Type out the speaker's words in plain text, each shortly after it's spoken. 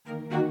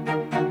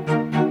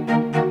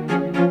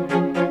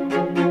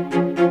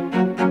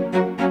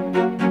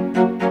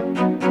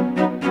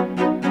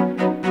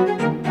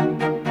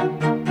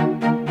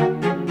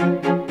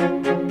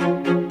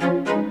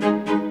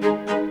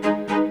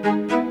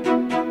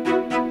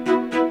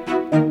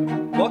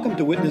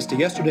Witness to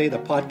Yesterday, the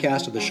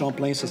podcast of the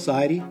Champlain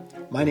Society.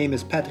 My name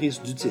is Patrice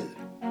Dutil.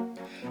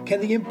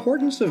 Can the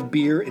importance of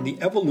beer in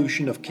the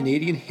evolution of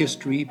Canadian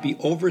history be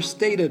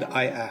overstated,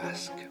 I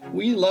ask?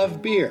 We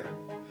love beer.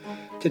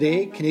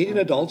 Today, Canadian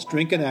adults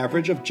drink an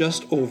average of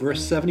just over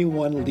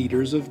 71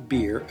 liters of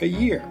beer a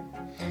year.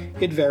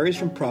 It varies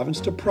from province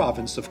to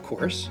province, of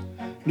course.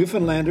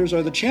 Newfoundlanders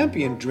are the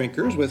champion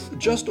drinkers with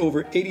just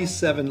over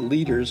 87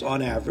 liters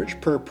on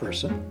average per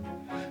person,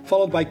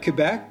 followed by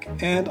Quebec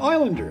and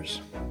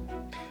Islanders.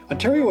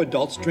 Ontario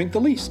adults drink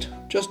the least,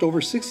 just over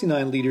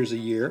 69 liters a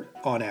year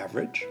on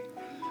average.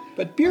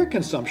 But beer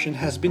consumption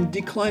has been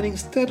declining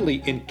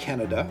steadily in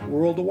Canada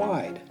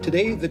worldwide.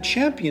 Today, the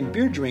champion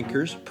beer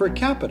drinkers per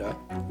capita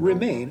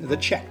remain the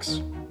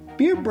Czechs.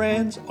 Beer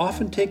brands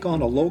often take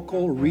on a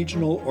local,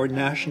 regional, or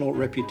national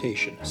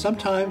reputation.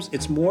 Sometimes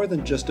it's more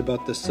than just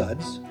about the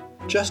suds.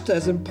 Just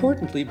as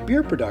importantly,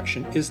 beer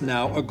production is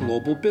now a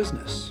global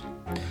business.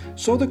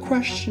 So the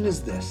question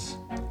is this: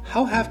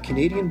 how have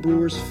Canadian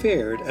brewers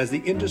fared as the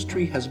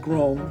industry has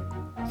grown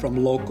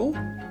from local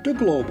to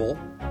global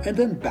and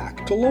then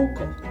back to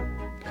local?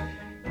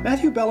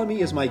 Matthew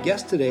Bellamy is my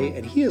guest today,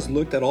 and he has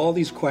looked at all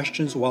these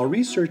questions while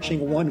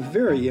researching one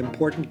very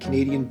important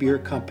Canadian beer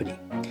company.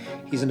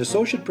 He's an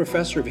associate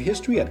professor of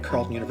history at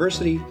Carleton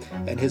University,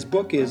 and his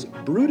book is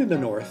Brewed in the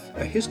North,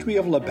 A History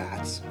of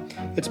Labatt's.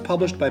 It's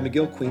published by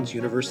McGill Queen's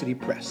University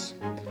Press.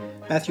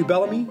 Matthew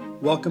Bellamy,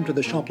 welcome to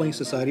the Champlain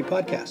Society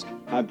podcast.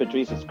 Hi,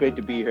 Patrice. It's great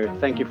to be here.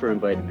 Thank you for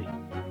inviting me.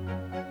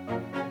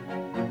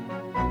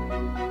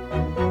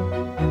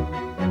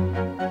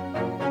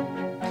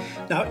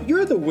 Now,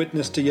 you're the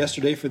witness to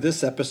yesterday for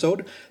this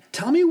episode.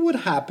 Tell me what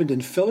happened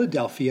in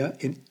Philadelphia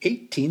in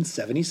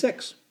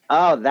 1876.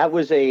 Oh, that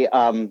was a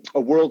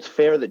World's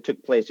Fair that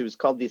took place. It was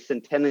called the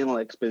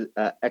Centennial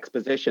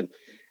Exposition.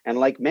 And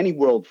like many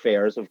World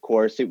Fairs, of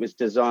course, it was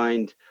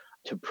designed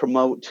to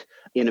promote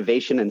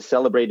innovation and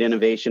celebrate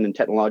innovation and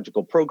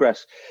technological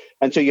progress.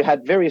 And so you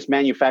had various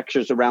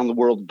manufacturers around the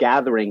world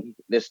gathering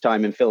this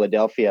time in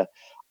Philadelphia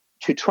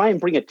to try and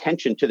bring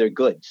attention to their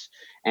goods.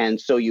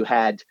 And so you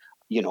had,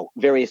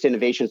 various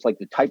innovations like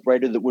the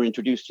typewriter that were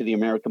introduced to the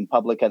American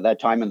public at that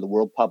time and the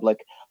world public.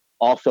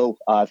 Also,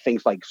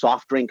 things like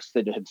soft drinks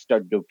that had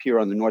started to appear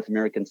on the North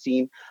American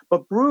scene.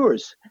 But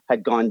brewers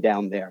had gone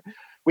down there.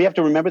 We have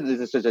to remember that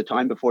this is a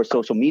time before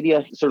social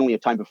media, certainly a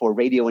time before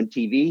radio and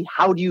TV.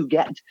 How do you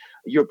get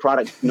your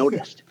product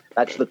noticed?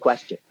 That's the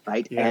question,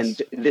 right?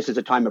 Yes. And this is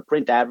a time of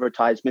print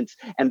advertisements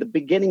and the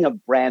beginning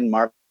of brand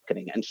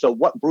marketing. And so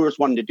what brewers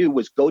wanted to do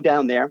was go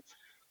down there,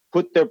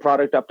 put their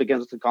product up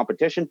against the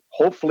competition,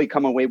 hopefully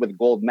come away with a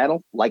gold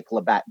medal like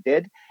Labatt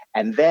did,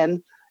 and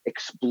then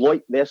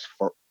exploit this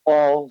for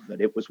all that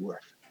it was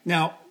worth.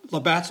 Now,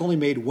 Labatt's only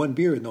made one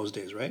beer in those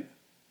days, right?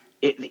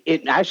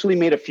 It actually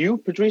made a few,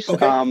 Patrice,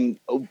 okay.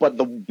 But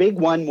the big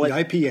one was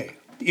the IPA,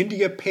 the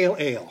India Pale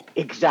Ale.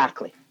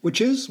 Exactly.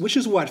 Which is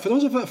what? For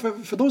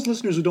those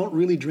listeners who don't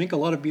really drink a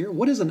lot of beer,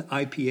 what is an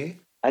IPA?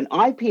 An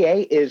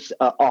IPA is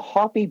a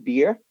hoppy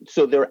beer,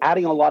 so they're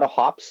adding a lot of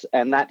hops,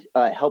 and that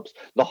helps.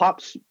 The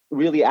hops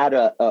really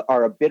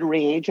are a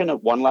bittering agent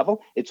at one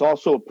level. It's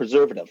also a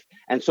preservative,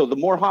 and so the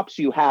more hops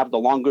you have, the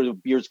longer the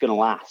beer's going to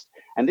last.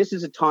 And this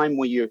is a time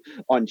when you're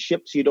on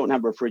ships, you don't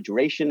have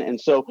refrigeration. And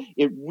so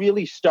it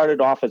really started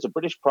off as a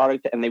British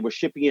product, and they were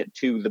shipping it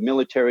to the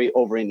military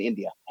over in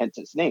India, hence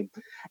its name.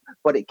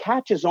 But it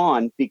catches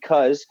on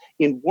because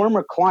in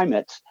warmer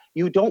climates,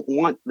 you don't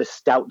want the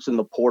stouts and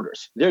the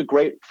porters. They're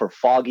great for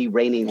foggy,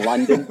 raining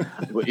London,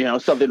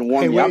 something to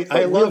warm you up.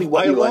 I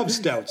love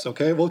stouts,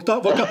 okay? We'll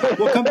come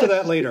to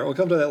that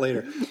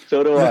later.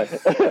 So do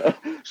I.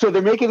 So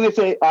they're making this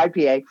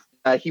IPA.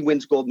 He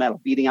wins gold medal,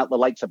 beating out the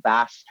likes of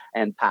Bass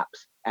and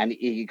Pabst, and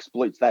he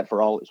exploits that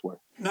for all it's worth.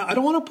 Now, I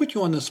don't want to put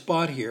you on the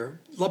spot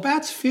here.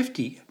 Labatt's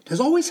 50 has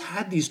always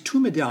had these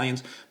two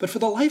medallions, but for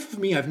the life of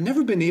me, I've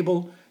never been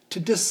able to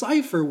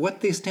decipher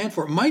what they stand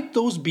for. Might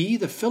those be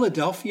the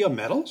Philadelphia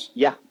medals?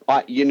 Yeah,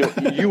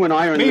 you and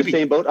I are in the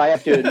same boat. I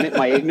have to admit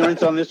my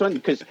ignorance on this one,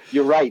 because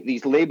you're right.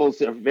 These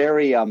labels are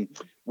very,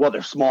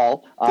 they're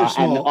small.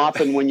 And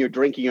often when you're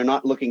drinking, you're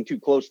not looking too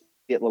close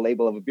at the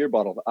label of a beer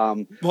bottle. Well,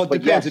 it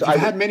depends. Yes, if you've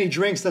had many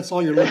drinks, that's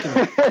all you're looking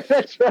at.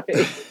 That's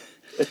right.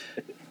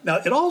 Now,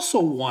 it also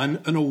won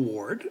an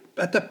award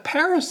at the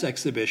Paris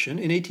exhibition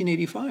in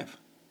 1885.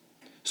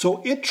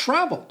 So it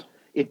traveled.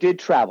 It did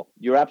travel.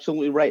 You're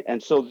absolutely right.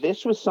 And so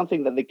this was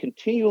something that they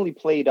continually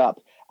played up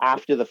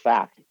after the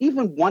fact.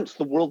 Even once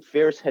the World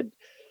Fairs had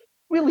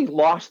really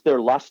lost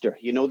their luster,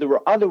 there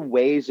were other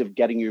ways of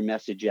getting your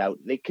message out.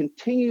 They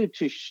continued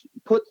to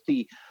put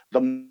the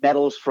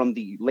medals from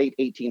the late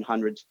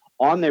 1800s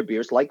on their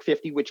beers, like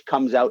 50, which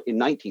comes out in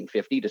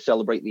 1950 to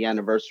celebrate the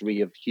anniversary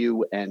of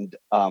Hugh and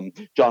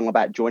John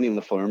Labatt joining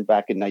the firm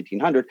back in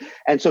 1900.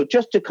 And so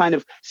just to kind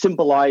of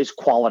symbolize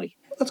quality.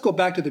 Let's go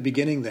back to the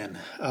beginning then.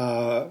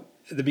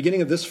 The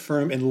beginning of this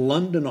firm in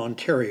London,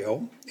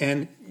 Ontario.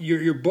 And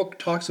your book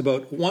talks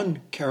about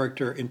one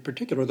character in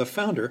particular, the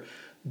founder,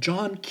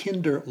 John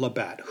Kinder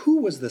Labatt.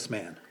 Who was this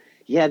man?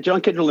 Yeah,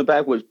 John Kendall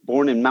Labatt was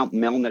born in Mount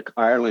Melnick,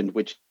 Ireland,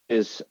 which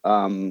is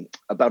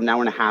about an hour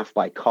and a half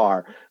by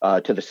car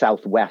to the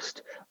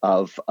southwest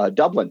of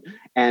Dublin.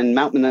 And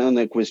Mount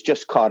Melnick was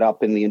just caught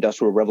up in the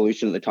Industrial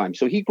Revolution at the time.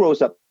 So he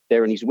grows up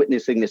there and he's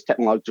witnessing this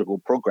technological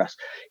progress.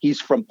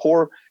 He's from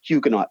poor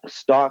Huguenot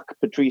stock,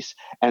 Patrice.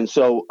 And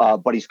so,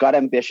 but he's got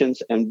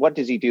ambitions. And what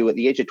does he do? At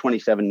the age of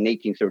 27 in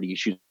 1830, he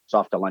shoots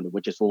off to London,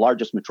 which is the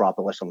largest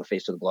metropolis on the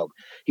face of the globe.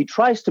 He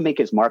tries to make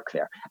his mark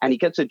there and he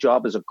gets a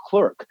job as a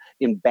clerk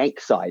in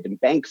Bankside. And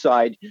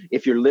Bankside,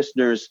 if your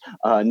listeners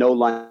know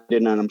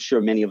London, and I'm sure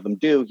many of them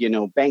do, you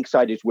know,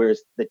 Bankside is where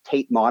the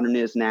Tate Modern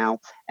is now,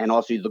 and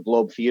also the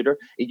Globe Theatre.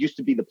 It used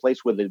to be the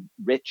place where the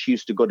rich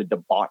used to go to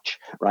debauch,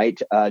 right,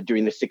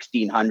 during the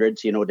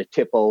 1600s, you know, to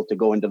tipple, to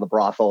go into the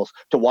brothels,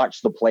 to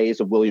watch the plays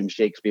of William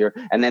Shakespeare,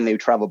 and then they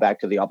would travel back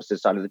to the opposite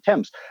side of the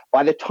Thames.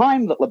 By the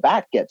time that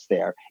Labatt gets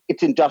there,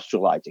 it's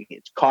industrializing.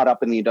 It's caught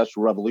up in the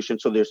Industrial Revolution.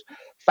 So there's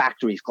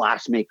factories,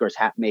 glass makers,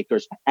 hat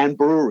makers, and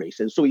breweries.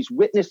 And so he's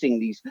witnessing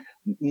these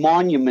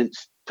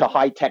monuments to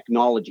high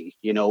technology,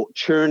 you know,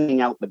 churning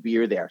out the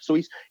beer there. So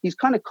he's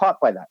kind of caught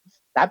by that.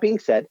 That being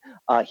said,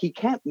 he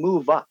can't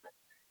move up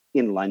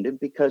in London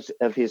because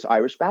of his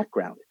Irish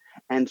background.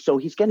 And so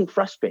he's getting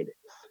frustrated.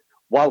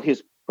 While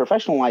his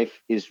professional life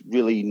is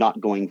really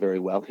not going very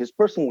well, his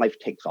personal life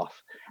takes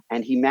off.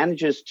 And he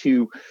manages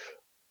to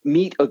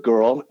meet a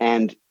girl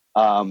and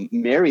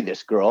marry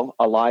this girl,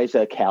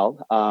 Eliza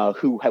Kell,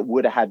 who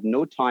would have had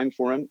no time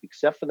for him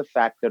except for the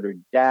fact that her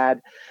dad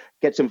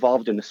gets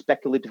involved in a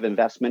speculative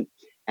investment.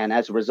 And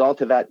as a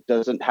result of that,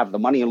 doesn't have the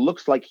money and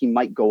looks like he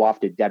might go off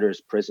to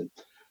debtor's prison.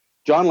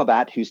 John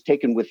Labatt, who's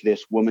taken with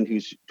this woman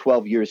who's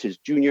 12 years his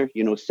junior,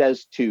 you know,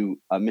 says to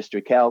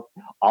Mr. Kell,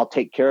 I'll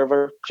take care of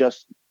her.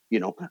 Just,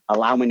 you know,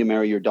 allow me to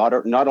marry your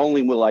daughter. Not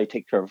only will I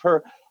take care of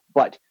her,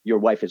 but your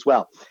wife as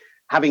well.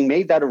 Having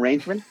made that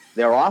arrangement,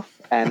 they're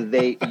off, and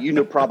they, you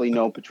know, probably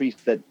know, Patrice,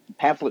 that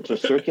pamphlets are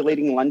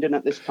circulating in London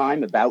at this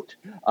time about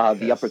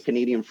the Upper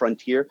Canadian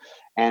frontier.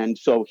 And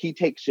so he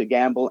takes a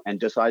gamble and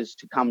decides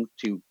to come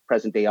to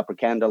present-day Upper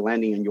Canada,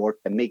 landing in York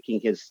and making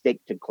his stake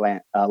to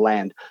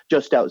land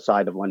just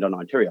outside of London,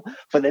 Ontario.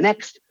 For the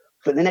next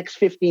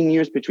 15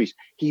 years, Patrice,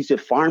 he's a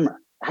farmer.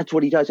 That's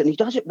what he does, and he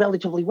does it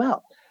relatively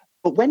well.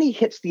 But when he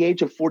hits the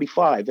age of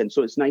 45, and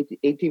so it's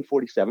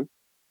 1847,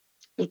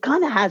 he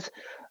kind of has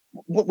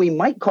what we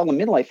might call a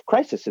midlife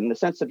crisis in the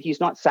sense that he's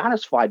not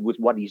satisfied with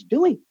what he's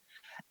doing.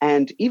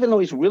 And even though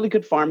he's a really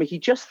good farmer, he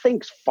just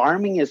thinks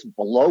farming is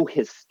below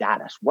his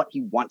status, what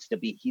he wants to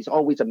be. He's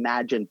always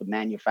imagined the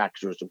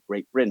manufacturers of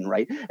Great Britain,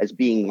 right, as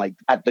being like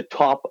at the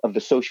top of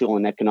the social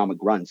and economic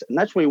runs. And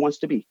that's where he wants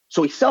to be.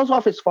 So he sells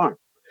off his farm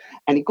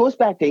and he goes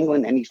back to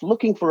England and he's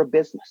looking for a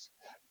business.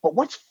 But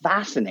what's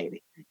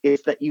fascinating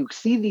is that you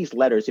see these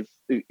letters,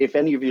 if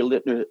any of your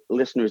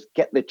listeners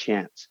get the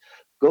chance,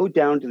 go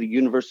down to the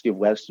University of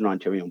Western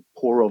Ontario and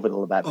pore over the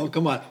Labatt. Oh,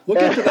 come on. We'll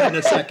get to that in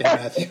a second,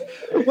 Matthew.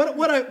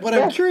 What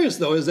I'm curious,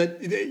 though, is that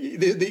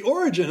the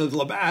origin of the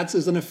Labatts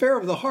is an affair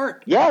of the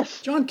heart.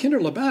 Yes. John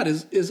Kinder Labatt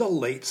is a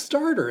late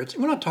starter.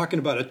 We're not talking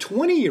about a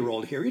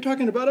 20-year-old here. You're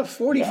talking about a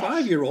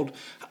 45-year-old.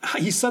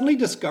 He suddenly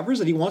discovers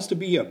that he wants to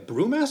be a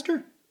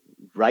brewmaster?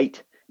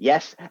 Right.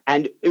 Yes.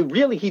 And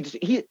really,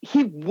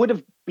 he would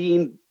have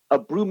been a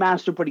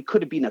brewmaster, but he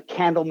could have been a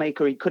candle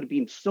maker. He could have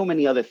been so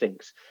many other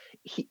things.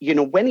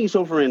 When he's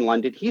over in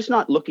London, he's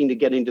not looking to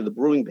get into the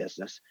brewing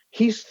business.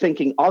 He's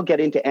thinking, I'll get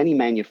into any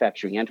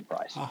manufacturing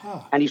enterprise.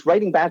 Uh-huh. And he's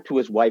writing back to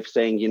his wife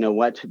saying, you know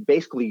what,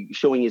 basically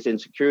showing his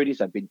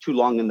insecurities. I've been too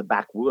long in the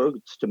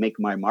backwoods to make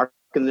my mark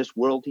in this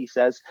world, he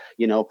says,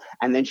 you know,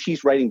 and then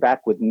she's writing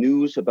back with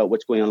news about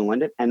what's going on in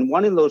London. And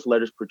one of those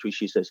letters, Patrice,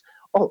 she says,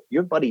 oh,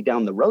 your buddy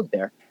down the road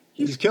there,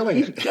 He's killing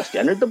it. He's just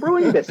entered the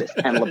brewing business.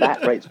 And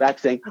Labatt writes back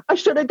saying, I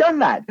should have done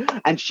that.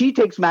 And she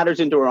takes matters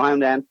into her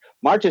own hand,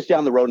 marches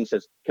down the road and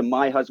says, can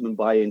my husband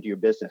buy into your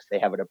business? They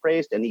have it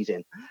appraised and he's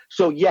in.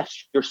 So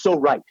yes, you're so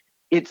right.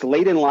 It's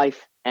late in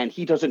life and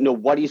he doesn't know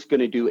what he's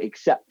going to do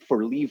except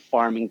for leave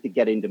farming to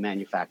get into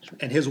manufacturing.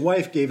 And his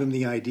wife gave him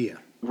the idea.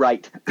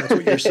 Right. That's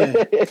what you're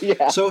saying.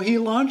 Yeah. So he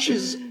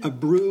launches a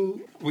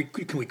brew.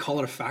 Can we call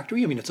it a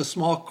factory? I mean, it's a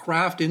small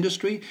craft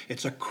industry.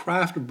 It's a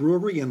craft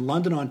brewery in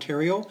London,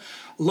 Ontario.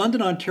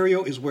 London,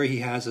 Ontario is where he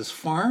has his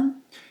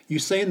farm. You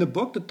say in the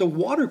book that the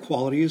water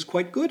quality is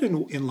quite good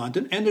in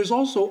London, and there's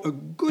also a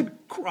good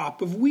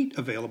crop of wheat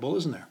available,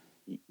 isn't there?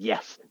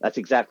 Yes, that's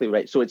exactly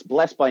right. So it's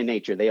blessed by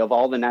nature. They have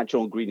all the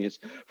natural ingredients.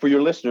 For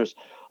your listeners,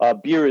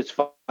 beer is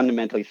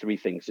fundamentally three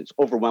things. It's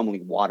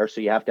overwhelmingly water,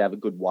 so you have to have a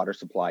good water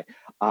supply.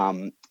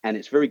 And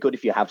it's very good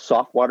if you have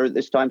soft water at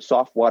this time.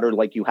 Soft water,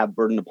 like you have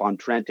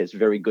Burden-upon-Trent, is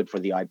very good for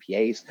the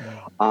IPAs.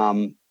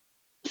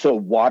 So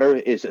water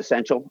is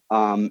essential.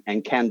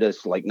 And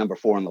Canada's like number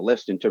 4 on the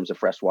list in terms of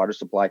fresh water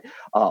supply.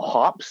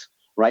 Hops,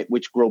 right,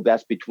 which grow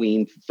best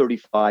between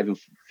 35 and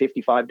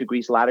 55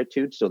 degrees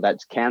latitude. So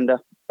that's Canada,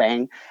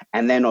 bang.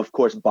 And then, of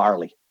course,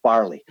 barley,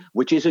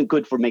 which isn't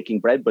good for making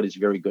bread, but is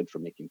very good for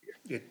making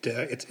beer.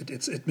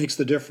 It makes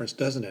the difference,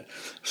 doesn't it?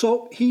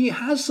 So he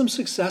has some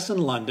success in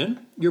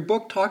London. Your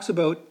book talks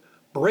about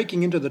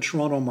breaking into the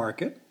Toronto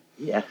market.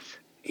 Yes.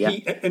 Yeah.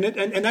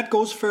 And that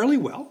goes fairly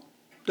well,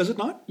 does it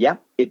not? Yeah,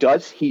 it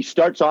does. He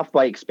starts off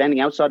by expanding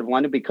outside of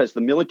London because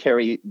the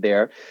military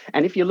there.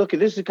 And if you look at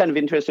this, is a kind of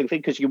interesting thing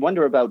because you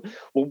wonder about,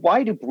 well,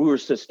 why do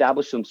brewers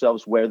establish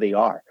themselves where they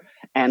are?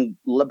 And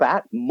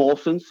Labatt,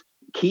 Molson's,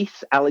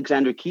 Keith's,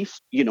 Alexander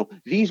Keith's,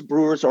 these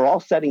brewers are all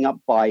setting up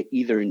by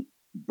either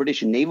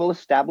British naval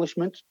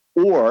establishments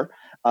or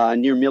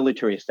near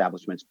military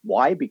establishments.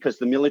 Why? Because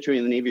the military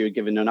and the Navy are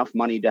given enough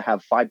money to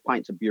have 5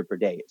 pints of beer per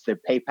day. It's their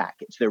pay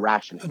packet. It's their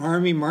rationing. An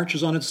army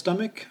marches on its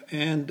stomach,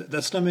 and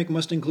that stomach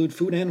must include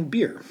food and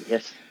beer.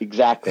 Yes,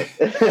 exactly.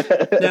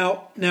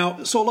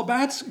 So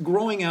Labatt's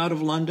growing out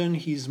of London.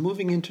 He's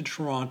moving into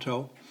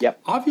Toronto. Yep.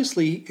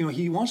 Obviously,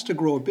 he wants to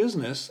grow a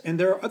business, and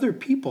there are other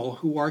people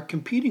who are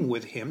competing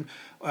with him.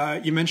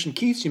 You mentioned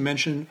Keith's. You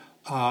mentioned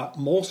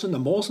Molson. The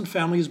Molson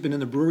family has been in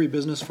the brewery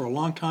business for a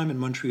long time in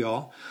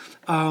Montreal.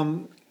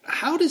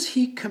 How does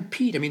he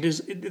compete? I mean,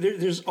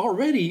 there's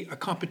already a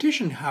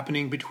competition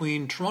happening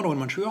between Toronto and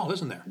Montreal,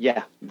 isn't there?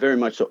 Yeah, very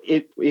much so.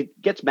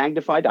 It gets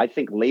magnified, I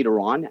think, later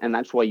on, and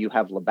that's why you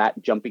have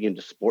Labatt jumping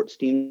into sports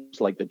teams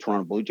like the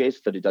Toronto Blue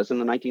Jays that it does in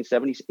the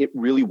 1970s. It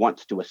really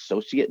wants to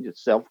associate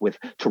itself with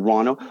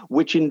Toronto,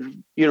 which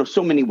in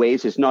so many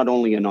ways is not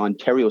only an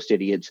Ontario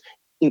city, it's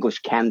English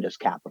Canada's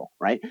capital,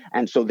 right?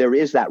 And so there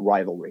is that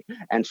rivalry.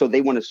 And so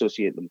they want to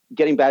associate them.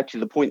 Getting back to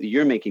the point that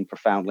you're making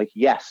profoundly,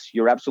 yes,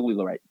 you're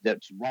absolutely right.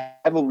 There's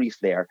rivalries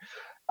there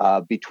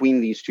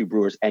between these two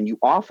brewers. And you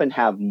often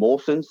have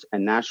Molson's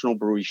and National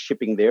Breweries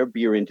shipping their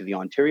beer into the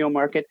Ontario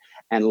market,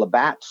 and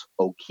Labatt's,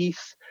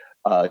 O'Keefe's,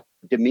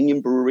 Dominion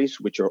Breweries,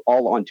 which are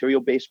all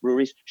Ontario-based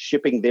breweries,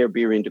 shipping their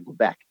beer into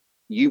Quebec.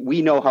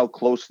 We know how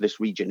close this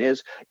region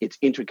is. It's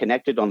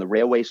interconnected on the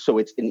railways, so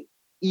it's an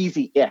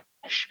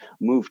easy-ish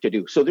move to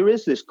do. So there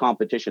is this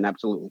competition,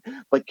 absolutely.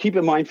 But keep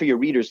in mind for your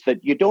readers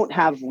that you don't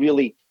have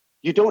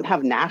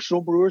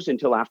national brewers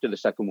until after the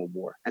Second World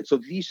War. And so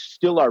these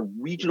still are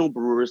regional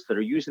brewers that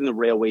are using the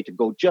railway to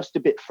go just a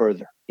bit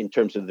further in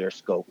terms of their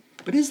scope.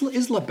 But is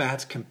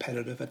Labatt's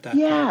competitive at that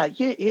point? Yeah,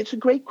 it's a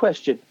great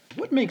question.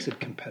 What makes it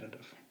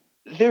competitive?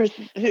 There's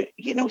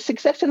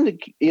success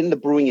in the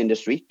brewing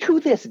industry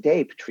to this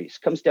day, Patrice,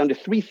 comes down to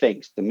three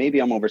things. And maybe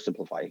I'm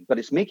oversimplifying, but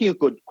it's making a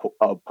good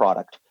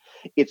product,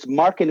 it's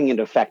marketing it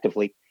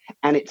effectively,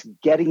 and it's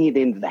getting it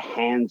into the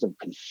hands of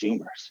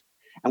consumers.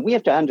 And we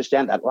have to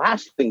understand that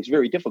last thing's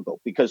very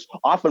difficult because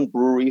often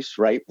breweries,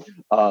 right,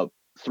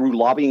 through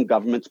lobbying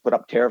governments, put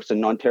up tariffs and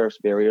non-tariffs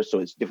barriers, so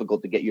it's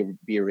difficult to get your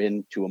beer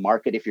into a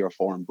market if you're a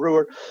foreign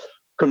brewer.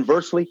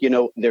 Conversely,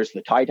 there's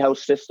the tied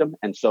house system.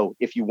 And so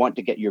if you want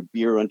to get your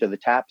beer onto the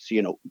taps,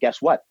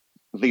 guess what?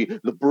 The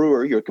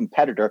brewer, your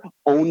competitor,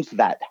 owns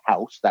that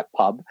house, that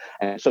pub.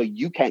 And so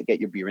you can't get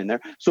your beer in there.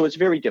 So it's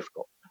very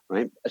difficult,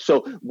 right?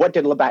 So what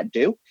did Labatt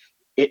do?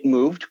 It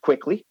moved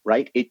quickly,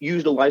 right? It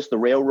utilized the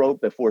railroad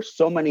before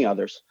so many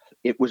others.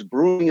 It was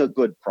brewing a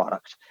good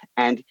product.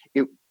 And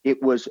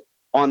it was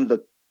on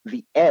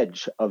the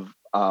edge of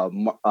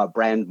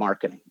brand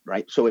marketing,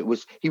 right? So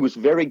he was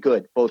very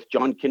good, both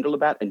John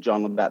Kinderlabatt and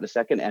John Labatt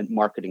II, at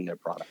marketing their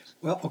products.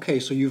 Well, okay,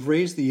 so you've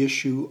raised the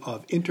issue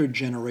of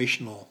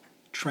intergenerational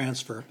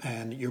transfer,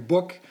 and your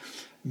book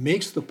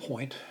makes the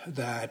point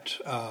that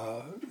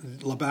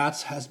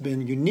Labatt's has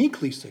been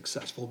uniquely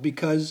successful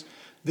because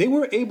they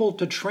were able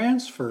to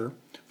transfer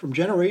from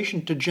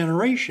generation to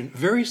generation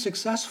very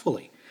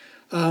successfully.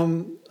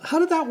 How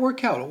did that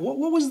work out?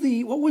 What was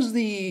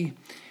the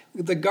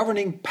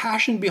governing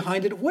passion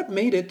behind it? What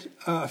made it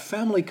a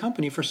family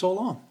company for so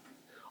long?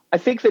 I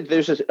think that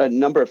there's a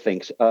number of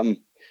things.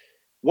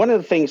 One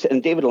of the things,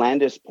 and David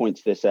Landis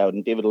points this out,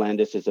 and David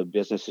Landis is a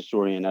business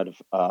historian out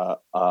of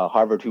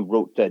Harvard who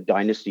wrote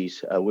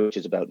Dynasties, which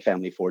is about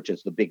family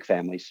fortunes, the big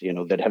families,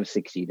 that have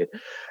succeeded.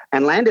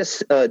 And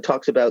Landis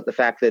talks about the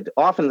fact that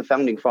often the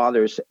founding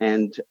fathers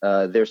and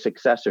their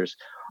successors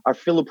are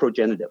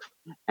philoprogenitive.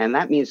 And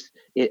that means,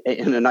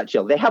 in a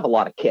nutshell, they have a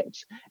lot of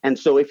kids. And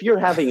so if you're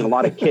having a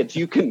lot of kids,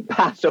 you can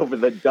pass over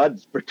the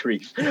duds,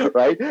 Patrice,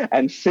 right?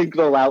 And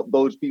signal out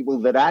those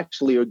people that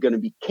actually are going to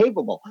be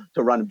capable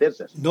to run a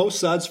business. No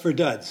suds for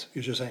duds,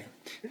 you're just saying.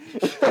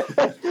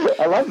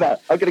 I love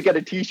that. I'm going to get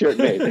a T-shirt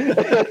made.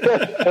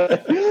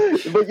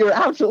 But you're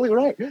absolutely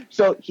right.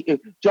 So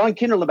John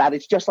Kinderlabatt,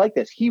 it's just like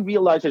this. He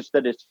realizes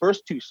that his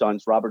first two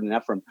sons, Robert and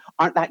Ephraim,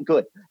 aren't that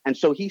good. And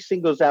so he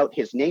singles out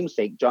his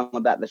namesake, John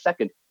Labatt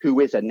II,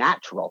 who is a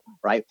natural,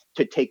 right,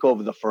 to take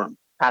over the firm,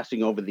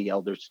 passing over the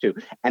elders too.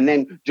 And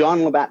then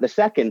John Labatt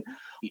II,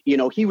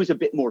 he was a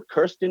bit more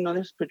cursed in on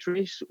this,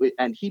 Patrice,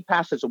 and he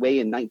passes away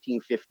in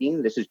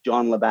 1915. This is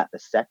John Labatt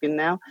II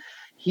now.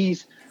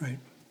 He's... Right.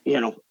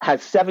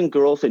 Has 7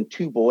 girls and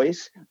 2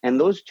 boys. And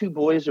those 2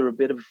 boys are a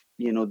bit of,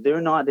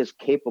 they're not as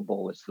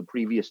capable as the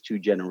previous 2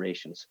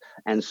 generations.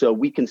 And so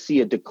we can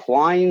see a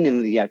decline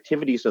in the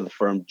activities of the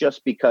firm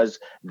just because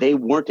they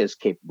weren't as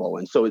capable.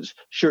 And so it's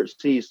shirt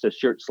sleeves to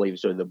shirt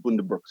sleeves, or the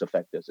Bundebrooks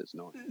effect, as it's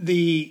known.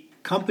 The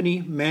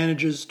company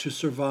manages to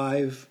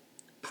survive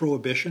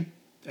Prohibition,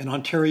 and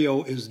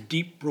Ontario is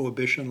deep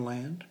Prohibition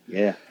land.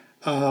 Yeah.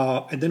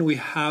 And then we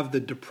have the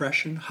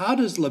Depression. How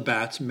does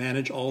Labatt's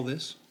manage all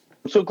this?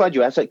 I'm so glad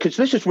you asked that, because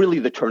this is really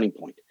the turning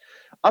point.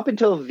 Up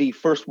until the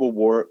First World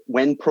War,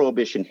 when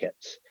Prohibition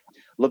hits,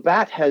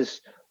 Labatt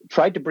has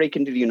tried to break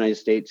into the United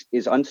States,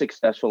 is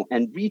unsuccessful,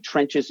 and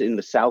retrenches in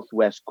the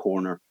southwest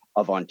corner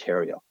of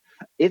Ontario.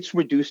 It's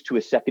reduced to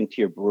a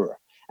second-tier brewer.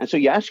 And so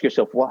you ask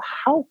yourself, well,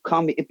 how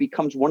come it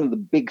becomes one of the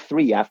big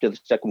three after the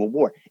Second World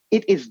War?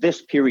 It is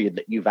this period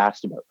that you've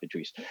asked about,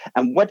 Patrice.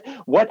 And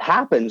what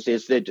happens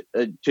is that,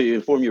 to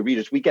inform your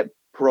readers, we get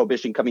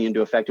Prohibition coming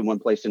into effect in one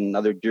place and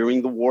another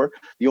during the war.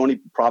 The only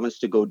province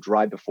to go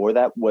dry before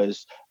that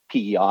was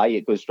PEI.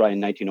 It goes dry in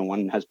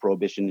 1901 and has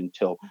Prohibition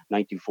until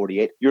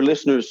 1948. Your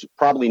listeners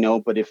probably know,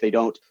 but if they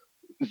don't,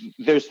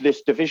 there's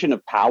this division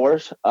of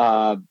powers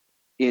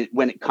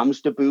when it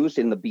comes to booze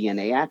in the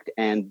BNA Act,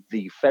 and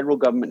the federal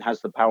government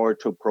has the power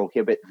to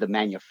prohibit the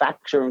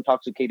manufacture of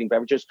intoxicating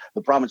beverages.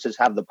 The provinces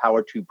have the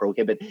power to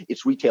prohibit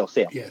its retail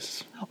sale.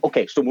 Yes.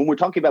 Okay, so when we're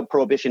talking about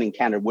Prohibition in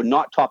Canada, we're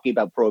not talking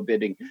about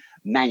prohibiting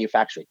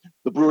manufacturing.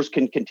 The brewers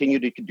can continue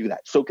to do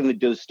that. So can the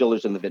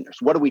distillers and the vintners.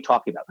 What are we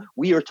talking about?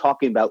 We are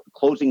talking about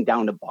closing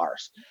down the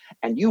bars.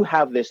 And you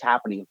have this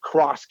happening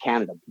across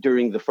Canada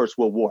during the First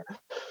World War.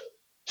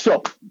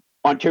 So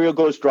Ontario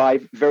goes dry,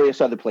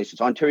 various other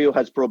places. Ontario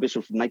has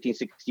Prohibition from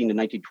 1916 to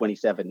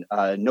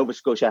 1927. Nova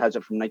Scotia has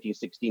it from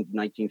 1916 to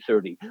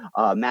 1930.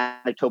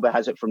 Manitoba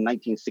has it from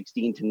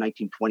 1916 to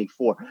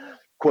 1924.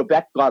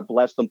 Quebec, God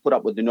bless them, put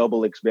up with the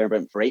Noble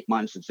experiment for 8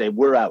 months and say,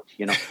 we're out,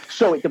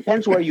 So it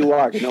depends where you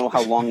are to know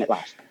how long it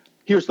lasts.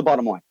 Here's the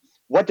bottom line.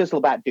 What does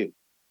Labatt do?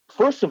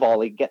 First of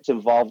all, it gets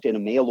involved in a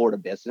mail order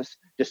business,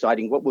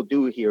 deciding what we'll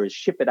do here is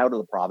ship it out of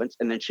the province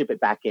and then ship it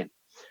back in.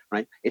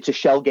 Right? It's a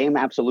shell game,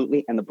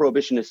 absolutely. And the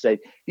prohibitionists say,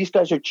 these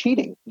guys are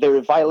cheating.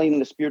 They're violating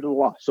the spirit of the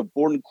law. So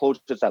Borden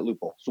closes that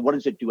loophole. So what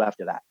does it do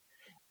after that?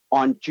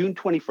 On June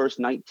 21st,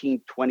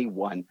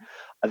 1921,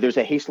 there's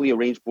a hastily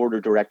arranged board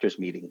of directors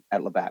meeting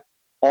at Labatt.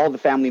 All the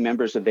family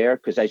members are there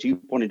because, as you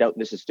pointed out,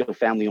 this is still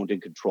family owned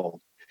and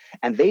controlled.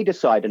 And they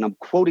decide, and I'm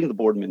quoting the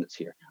board minutes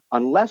here,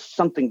 unless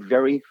something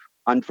very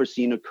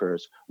unforeseen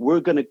occurs, we're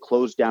going to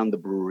close down the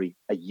brewery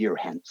a year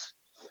hence.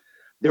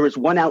 There is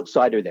one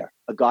outsider there,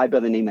 a guy by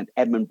the name of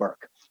Edmund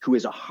Burke, who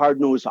is a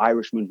hard-nosed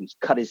Irishman who's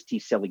cut his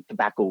teeth selling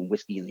tobacco and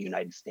whiskey in the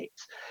United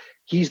States.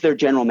 He's their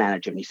general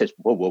manager, and he says,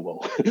 whoa.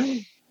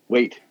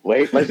 wait,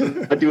 let's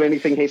not do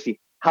anything hasty.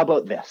 How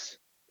about this?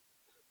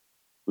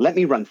 Let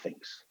me run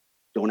things.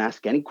 Don't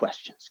ask any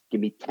questions. Give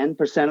me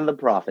 10% of the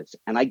profits,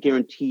 and I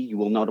guarantee you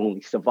will not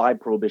only survive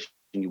Prohibition,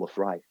 you will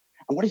thrive.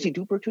 And what does he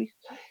do, Patrice?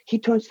 He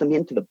turns them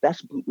into the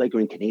best bootlegger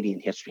in Canadian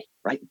history,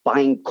 right?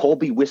 Buying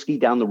Colby whiskey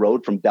down the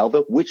road from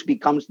Belleville, which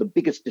becomes the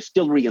biggest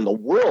distillery in the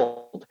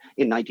world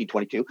in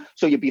 1922.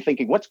 So you'd be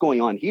thinking, what's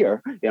going on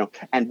here?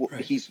 And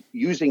right. He's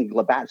using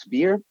Labatt's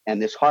beer and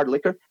this hard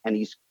liquor, and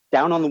he's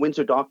down on the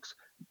Windsor docks,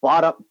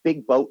 bought up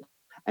big boat,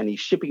 and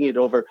he's shipping it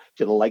over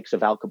to the likes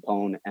of Al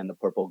Capone and the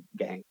Purple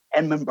Gang.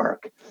 Edmund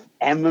Burke.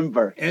 Edmund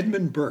Burke.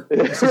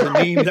 This is a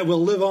name that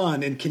will live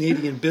on in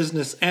Canadian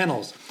business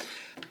annals.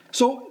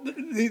 So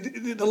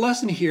the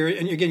lesson here,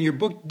 and again, your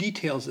book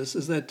details this,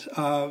 is that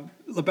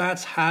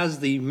Labatt's has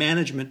the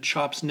management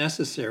chops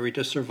necessary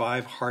to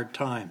survive hard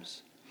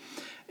times.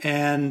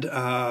 And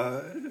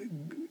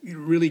it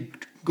really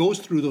goes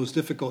through those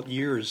difficult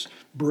years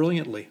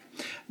brilliantly.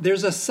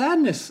 There's a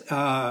sadness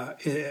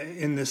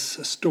in this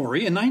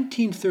story. In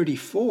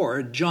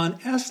 1934, John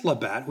S.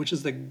 Labatt, which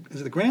is the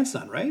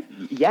grandson, right?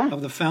 Yeah.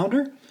 Of the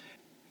founder,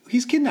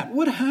 he's kidnapped.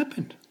 What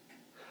happened?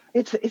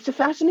 It's a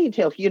fascinating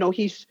tale.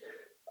 He's...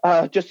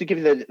 just to give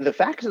you the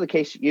facts of the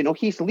case,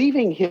 he's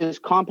leaving his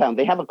compound.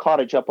 They have a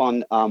cottage up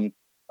on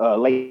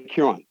Lake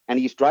Huron, and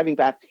he's driving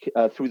back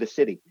through the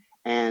city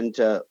and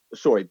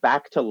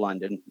back to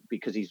London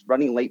because he's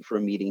running late for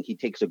a meeting. He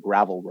takes a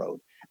gravel road.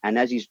 And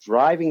as he's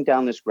driving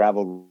down this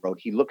gravel road,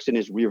 he looks in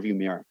his rearview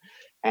mirror,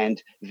 and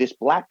this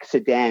black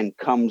sedan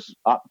comes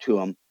up to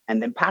him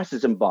and then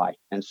passes him by.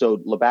 And so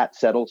Labatt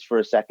settles for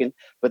a second,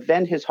 but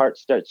then his heart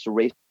starts to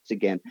race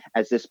again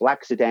as this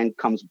black sedan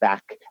comes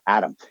back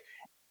at him.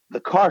 The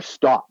car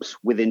stops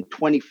within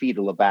 20 feet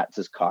of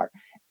Labatt's car,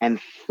 and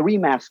 3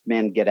 masked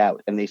men get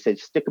out, and they said,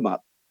 stick him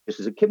up. This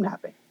is a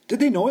kidnapping. Did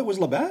they know it was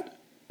Labatt?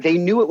 They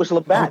knew it was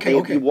Labatt. Okay, they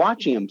had been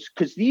watching him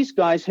because these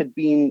guys had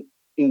been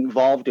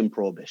involved in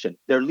Prohibition.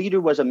 Their leader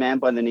was a man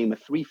by the name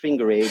of Three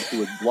Finger Abe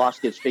who had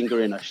lost his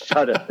finger in a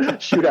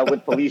shootout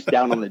with police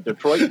down on the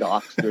Detroit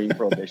docks during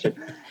Prohibition.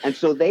 And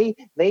so they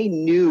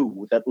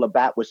knew that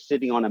Labatt was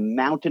sitting on a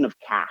mountain of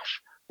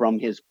cash from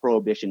his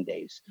Prohibition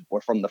days, or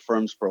from the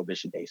firm's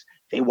Prohibition days.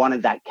 They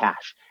wanted that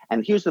cash.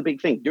 And here's the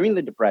big thing. During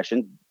the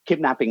Depression,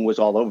 kidnapping was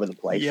all over the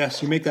place.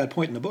 Yes, you make that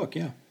point in the book,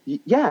 yeah.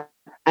 Yeah.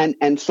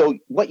 And so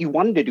what you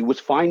wanted to do was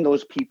find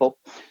those people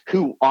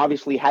who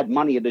obviously had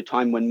money at a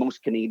time when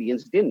most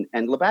Canadians didn't.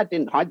 And Labatt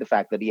didn't hide the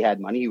fact that he had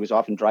money. He was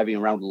often driving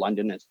around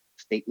London in a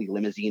stately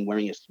limousine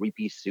wearing his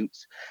 3-piece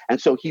suits.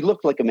 And so he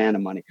looked like a man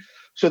of money.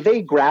 So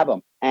they grab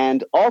him.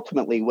 And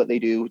ultimately what they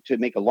do, to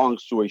make a long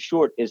story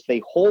short, is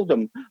they hold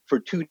him for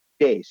 2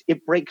 days.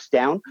 It breaks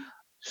down.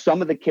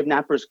 Some of the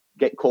kidnappers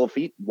get cold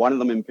feet, one of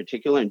them in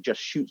particular, and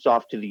just shoots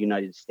off to the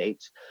United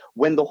States.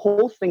 When the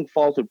whole thing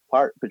falls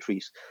apart,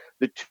 Patrice,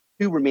 the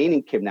two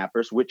remaining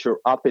kidnappers, which are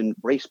up in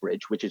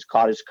Bracebridge, which is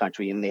cottage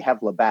country, and they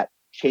have Labatt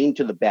chained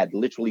to the bed,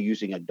 literally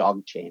using a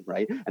dog chain,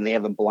 right? And they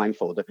have him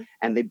blindfolded.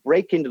 And they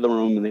break into the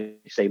room and they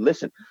say,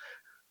 listen,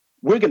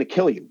 we're going to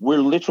kill you. We're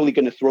literally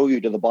going to throw you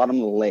to the bottom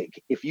of the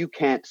lake if you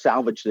can't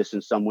salvage this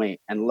in some way.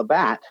 And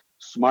Labatt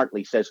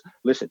smartly says,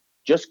 listen,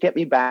 just get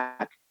me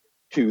back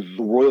to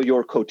the Royal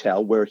York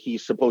Hotel where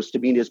he's supposed to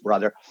meet his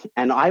brother,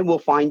 and I will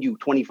find you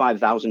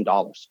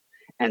 $25,000.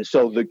 And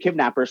so the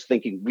kidnappers,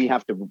 thinking we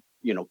have to,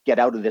 get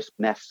out of this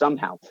mess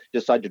somehow,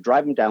 decide to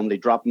drive him down. They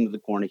drop him to the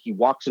corner. He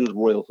walks into the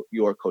Royal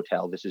York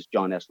Hotel. This is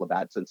John S.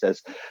 Labatt, and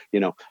says,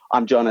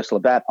 I'm John S.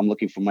 Labatt. I'm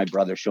looking for my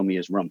brother. Show me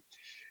his room.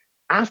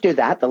 After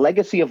that, the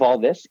legacy of all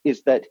this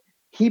is that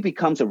he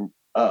becomes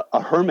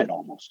a hermit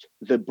almost.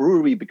 The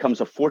brewery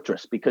becomes a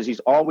fortress because he's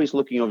always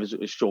looking over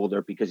his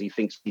shoulder because he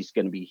thinks he's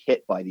going to be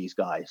hit by these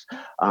guys.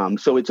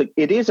 So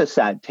it is a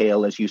sad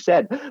tale, as you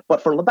said.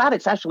 But for Labatt,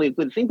 it's actually a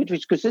good thing,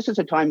 Patrice, because this is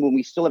a time when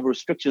we still have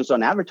restrictions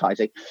on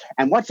advertising.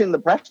 And what's in the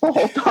press the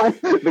whole time?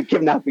 The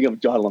kidnapping of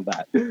John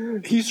Labatt.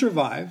 He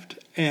survived,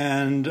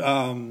 and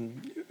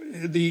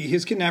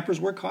his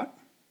kidnappers were caught.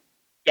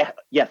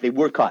 Yeah, they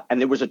were caught, and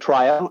there was a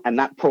trial, and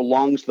that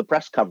prolongs the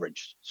press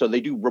coverage. So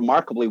they do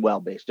remarkably well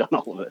based on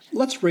all of this.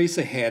 Let's race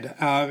ahead.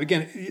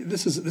 Again,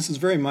 this is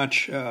very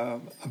much a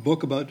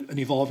book about an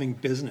evolving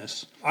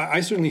business.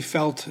 I certainly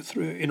felt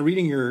in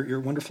reading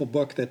your wonderful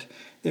book that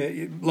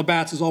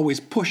Labatt's is always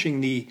pushing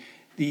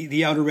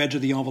the outer edge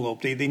of the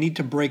envelope. They need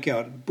to break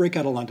out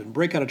of London,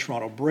 break out of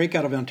Toronto, break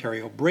out of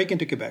Ontario, break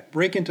into Quebec,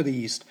 break into the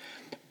East,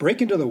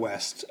 break into the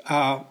West,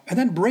 and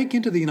then break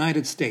into the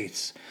United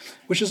States,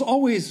 which is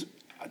always,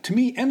 to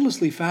me,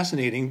 endlessly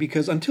fascinating,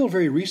 because until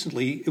very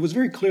recently, it was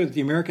very clear that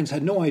the Americans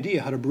had no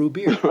idea how to brew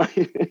beer.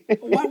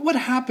 What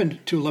happened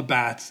to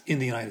Labatt's in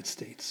the United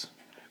States?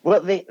 Well,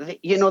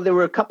 there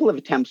were a couple of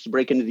attempts to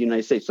break into the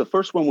United States. The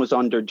first one was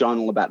under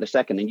John Labatt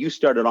II, and you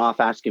started off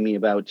asking me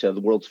about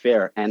the World's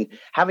Fair. And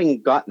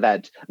having got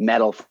that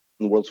medal from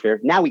the World's Fair,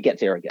 now he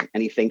gets arrogant,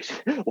 and he thinks,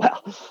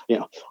 well,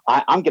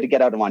 I'm going to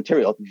get out of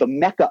Ontario. The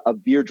mecca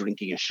of beer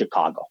drinking is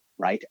Chicago.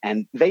 Right.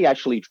 And they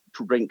actually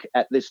drink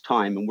at this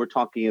time. And we're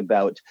talking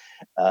about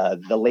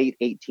the late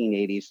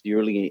 1880s, the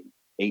early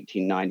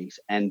 1890s.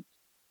 And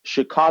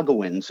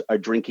Chicagoans are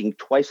drinking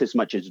twice as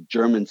much as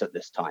Germans at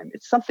this time.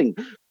 It's something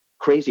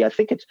crazy. I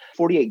think it's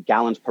 48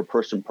 gallons per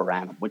person per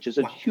annum, which is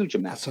a huge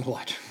amount. That's a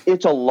lot.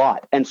 It's a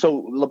lot. And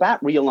so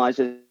Labatt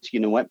realizes,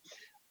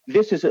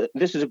 this is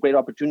a great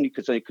opportunity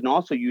because they can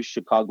also use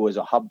Chicago as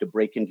a hub to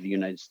break into the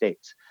United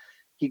States.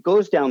 He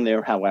goes down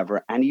there,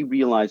 however, and he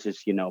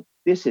realizes,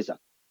 this is a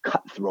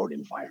cutthroat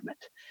environment.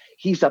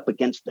 He's up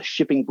against the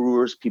shipping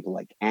brewers, people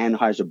like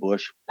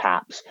Anheuser-Busch,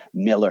 Pabst,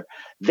 Miller.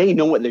 They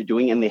know what they're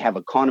doing, and they have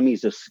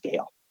economies of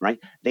scale, right?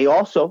 They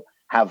also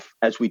have,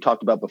 as we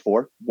talked about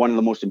before, one of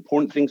the most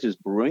important things is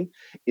brewing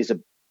is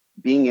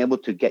being able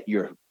to get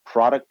your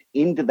product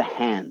into the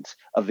hands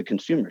of the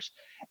consumers.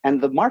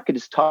 And the market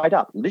is tied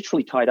up,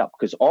 literally tied up,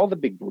 because all the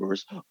big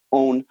brewers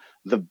own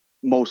the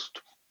most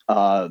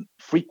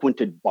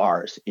frequented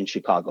bars in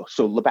Chicago.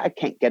 So Labatt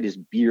can't get his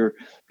beer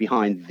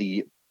behind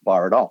the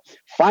bar at all.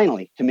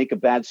 Finally, to make a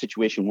bad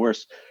situation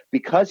worse,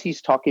 because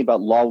he's talking about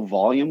low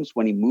volumes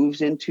when he moves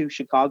into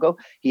Chicago,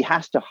 he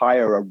has to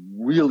hire a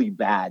really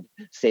bad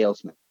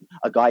salesman,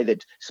 a guy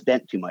that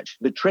spent too much.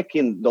 The trick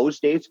in those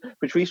days,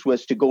 Patrice,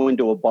 was to go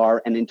into a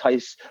bar and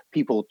entice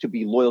people to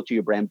be loyal to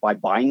your brand by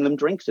buying them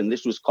drinks, and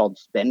this was called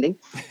spending.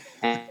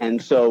 And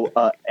so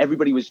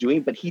everybody was doing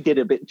it, but he did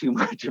a bit too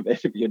much of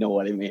it, if you know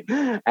what I mean.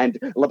 And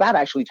Labatt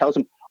actually tells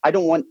him, I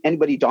don't want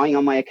anybody dying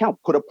on my account.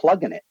 Put a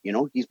plug in it.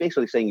 He's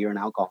basically saying you're an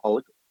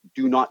alcoholic.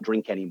 Do not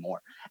drink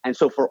anymore. And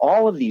so for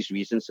all of these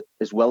reasons,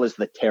 as well as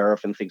the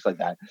tariff and things like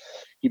that,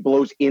 he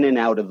blows in and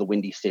out of the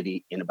Windy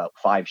City in about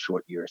 5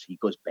 short years. He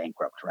goes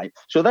bankrupt, right?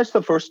 So that's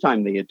the first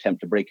time they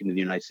attempt to break into the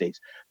United States.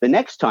 The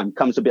next time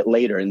comes a bit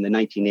later in the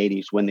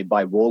 1980s when they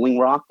buy Rolling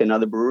Rock and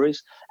other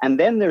breweries. And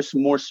then there's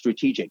more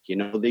strategic.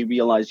 They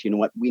realize,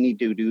 we need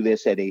to do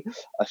this at a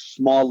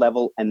small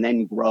level and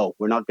then grow.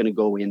 We're not going to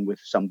go in with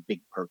some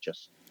big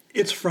purchase.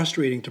 It's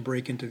frustrating to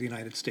break into the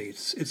United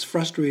States. It's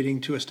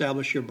frustrating to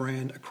establish your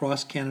brand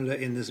across Canada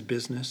in this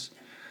business.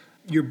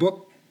 Your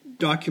book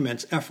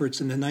documents efforts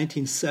in the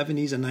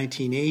 1970s and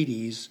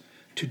 1980s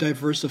to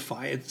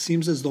diversify. It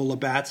seems as though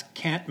Labatt's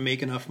can't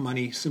make enough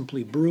money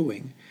simply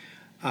brewing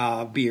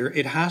beer.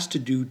 It has to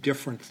do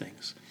different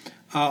things.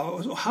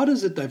 How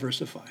does it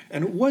diversify?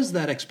 And was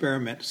that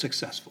experiment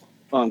successful?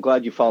 Well, I'm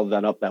glad you followed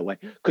that up that way.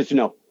 Because,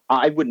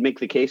 I would make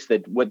the case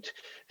that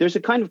there's a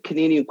kind of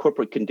Canadian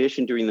corporate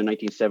condition during the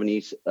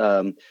 1970s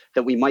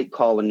that we might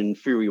call an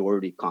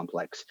inferiority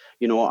complex.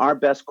 Our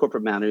best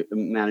corporate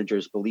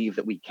managers believe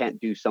that we can't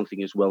do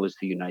something as well as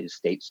the United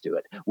States do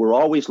it. We're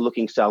always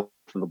looking south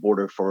of the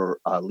border for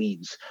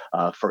leads,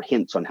 for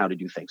hints on how to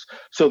do things.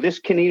 So this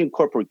Canadian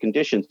corporate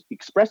condition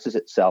expresses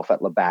itself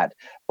at Labatt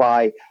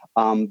by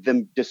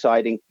them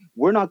deciding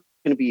we're not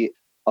going to be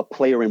a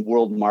player in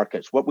world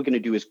markets. What we're going to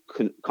do is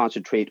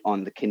concentrate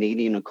on the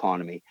Canadian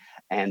economy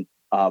and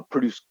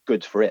produce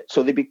goods for it.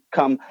 So they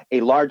become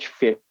a large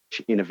fish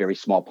in a very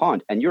small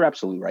pond. And you're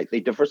absolutely right. They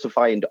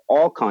diversify into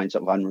all kinds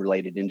of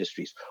unrelated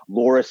industries.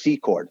 Laura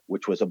Secord,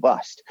 which was a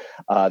bust.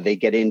 They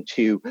get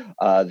into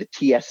the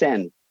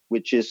TSN,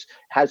 which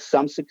has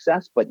some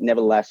success, but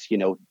nevertheless,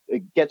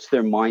 it gets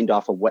their mind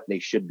off of what they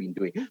should be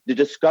doing. The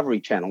Discovery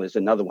Channel is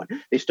another one.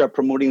 They start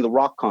promoting the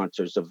rock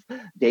concerts of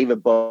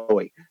David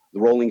Bowie, the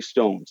Rolling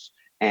Stones,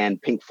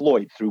 and Pink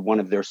Floyd through one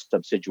of their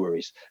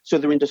subsidiaries. So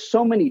they're into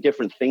so many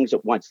different things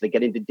at once. They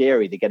get into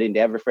dairy, they get into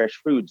Everfresh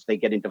Foods, they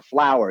get into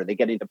flour, they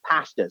get into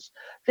pastas.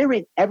 They're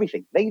in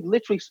everything. They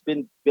literally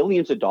spend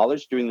billions of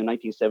dollars during the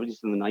 1970s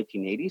and the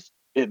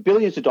 1980s,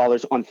 billions of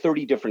dollars on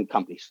 30 different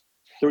companies,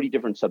 30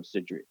 different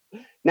subsidiaries.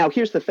 Now,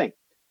 here's the thing.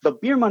 The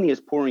beer money is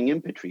pouring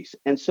in, Patrice,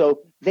 and so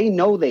they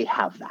know they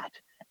have that.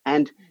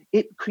 And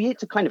it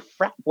creates a kind of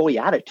frat boy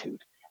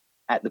attitude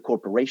at the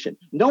corporation.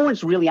 No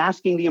one's really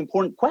asking the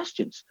important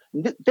questions.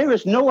 There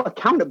is no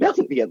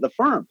accountability at the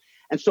firm.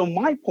 And so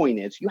my point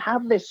is, you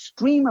have this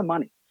stream of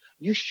money.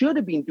 You should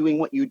have been doing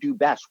what you do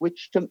best,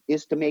 which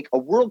is to make a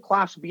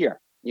world-class beer.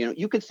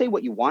 You could say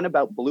what you want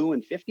about Blue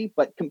and 50,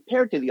 but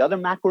compared to the other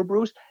macro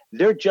brews,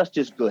 they're just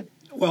as good.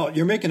 Well,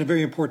 you're making a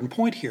very important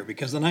point here,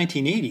 because the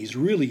 1980s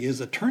really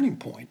is a turning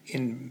point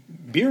in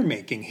beer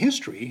making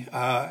history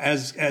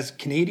as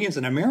Canadians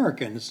and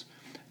Americans,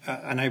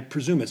 and I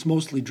presume it's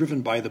mostly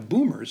driven by the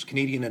boomers,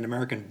 Canadian and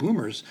American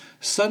boomers,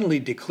 suddenly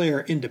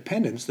declare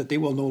independence, that they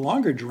will no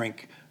longer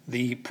drink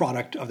the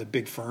product of the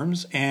big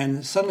firms,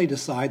 and suddenly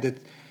decide that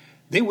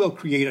they will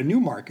create a new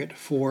market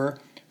for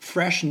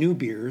fresh new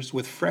beers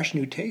with fresh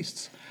new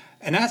tastes.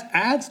 And that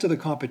adds to the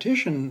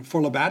competition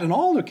for Labatt and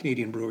all the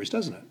Canadian breweries,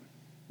 doesn't it?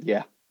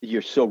 Yeah,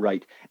 you're so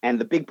right. And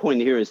the big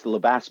point here is the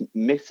Labatt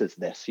misses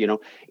this.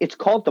 It's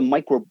called the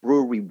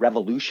microbrewery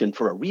revolution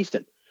for a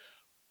reason.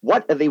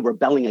 What are they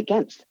rebelling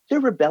against? They're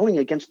rebelling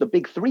against the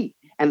big three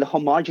and the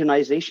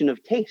homogenization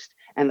of taste,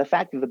 and the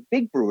fact that the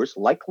big brewers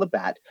like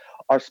Labatt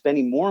are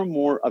spending more and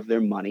more of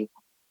their money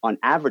on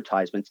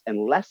advertisements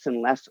and less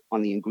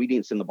on the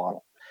ingredients in the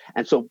bottle.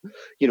 And so,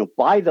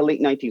 by the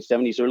late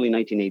 1970s, early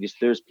 1980s,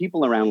 there's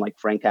people around like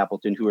Frank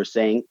Appleton who are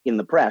saying in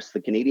the press, the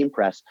Canadian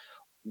press,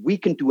 we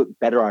can do it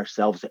better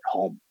ourselves at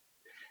home.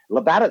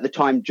 Labatt at the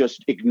time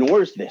just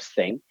ignores this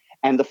thing.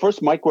 And the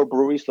first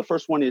microbreweries, the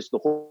first one is the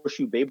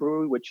Horseshoe Bay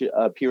Brewery, which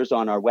appears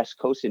on our West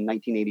Coast in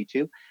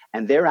 1982.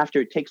 And thereafter,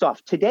 it takes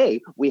off.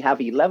 Today, we have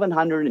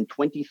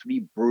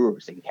 1,123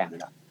 brewers in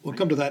Canada. We'll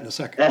come to that in a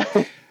second.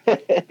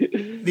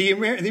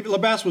 The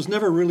Labatt's was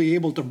never really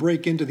able to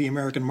break into the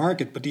American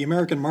market, but the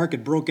American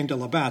market broke into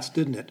Labatt's,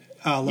 didn't it?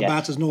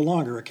 Labatt's is no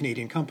longer a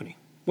Canadian company.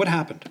 What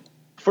happened?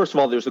 First of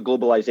all, there's a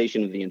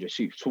globalization of the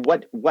industry. So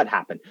what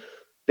happened?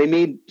 They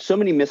made so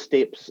many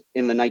missteps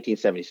in the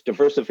 1970s.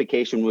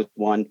 Diversification was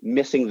one.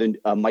 Missing the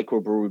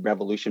microbrewery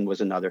revolution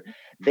was another.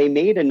 They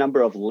made a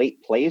number of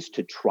late plays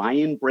to try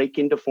and break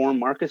into foreign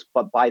markets,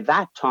 but by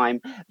that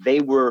time,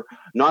 they were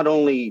not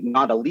only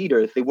not a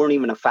leader, they weren't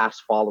even a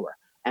fast follower.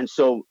 And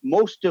so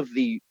most of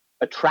the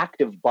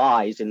attractive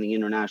buys in the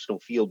international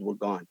field were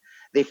gone.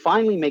 They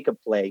finally make a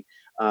play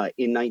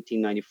in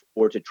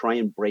 1994 to try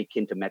and break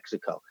into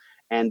Mexico.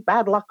 And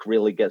bad luck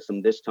really gets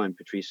them this time,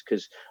 Patrice,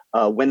 because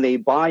when they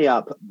buy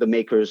up the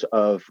makers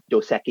of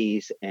Dos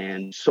Equis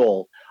and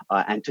Sol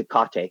and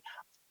Tecate,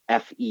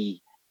 FEMSA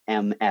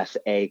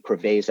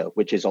Cerveza,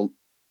 which is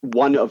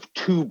one of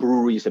two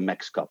breweries in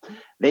Mexico,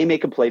 they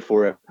make a play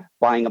for it,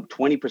 buying up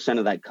 20%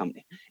 of that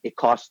company. It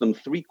costs them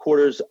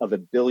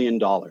 $750 million.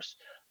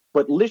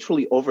 But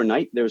literally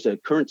overnight, there's a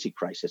currency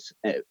crisis.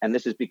 And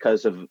this is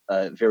because of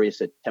various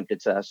attempted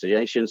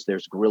assassinations.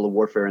 There's guerrilla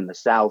warfare in the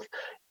South.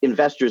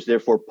 Investors,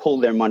 therefore,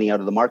 pull their money out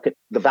of the market.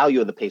 The value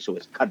of the peso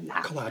is cut in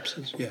half.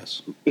 Collapses,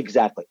 yes.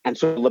 Exactly. And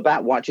so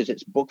Labatt watches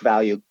its book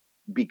value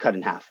be cut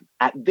in half.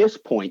 At this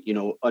point,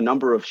 a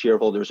number of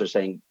shareholders are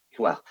saying,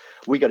 well,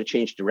 we got to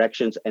change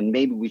directions and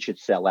maybe we should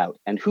sell out.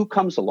 And who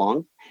comes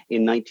along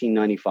in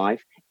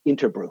 1995?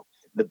 Interbrew,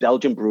 the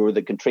Belgian brewer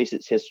that can trace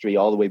its history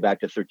all the way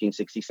back to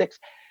 1366.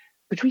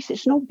 Patrice,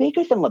 it's no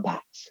bigger than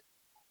Labatt's.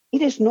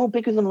 It is no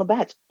bigger than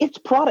Labatt's. Its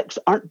products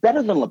aren't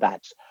better than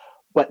Labatt's.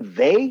 But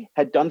they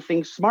had done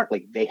things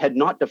smartly. They had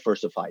not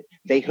diversified.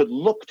 They had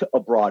looked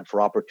abroad for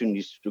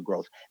opportunities to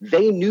growth.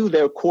 They knew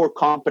their core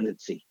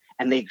competency,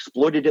 and they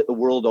exploited it the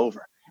world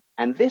over.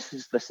 And this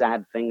is the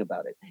sad thing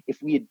about it. If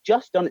we had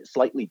just done it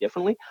slightly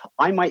differently,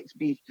 I might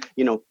be,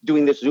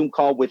 doing this Zoom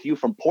call with you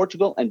from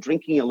Portugal and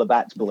drinking a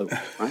Labatt's Blue,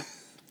 right?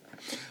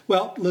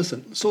 Well,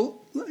 listen,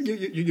 so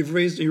you're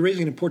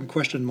raising an important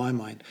question in my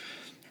mind.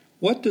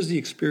 What does the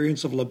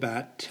experience of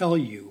Labatt tell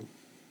you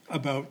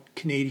about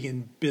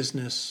Canadian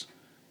business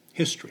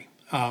history?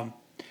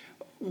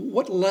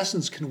 What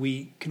lessons can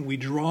we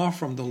draw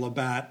from the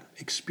Labatt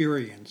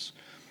experience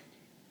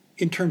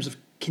in terms of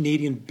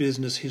Canadian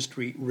business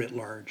history writ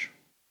large?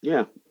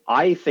 Yeah,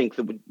 I think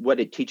that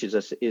what it teaches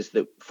us is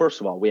that, first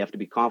of all, we have to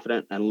be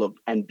confident and look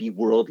and be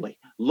worldly,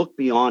 look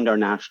beyond our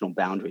national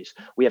boundaries.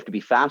 We have to be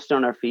fast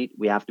on our feet.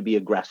 We have to be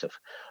aggressive.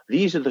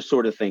 These are the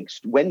sort of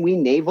things. When we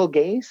navel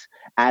gaze,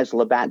 as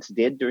Labatt's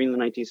did during the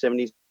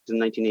 1970s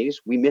and 1980s,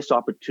 we miss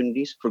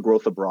opportunities for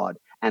growth abroad.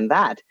 And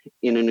that,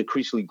 in an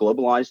increasingly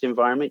globalized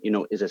environment,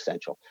 is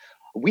essential.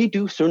 We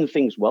do certain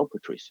things well,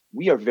 Patrice.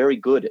 We are very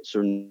good at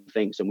certain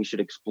things, and we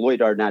should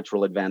exploit our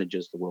natural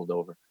advantages the world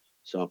over.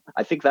 So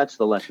I think that's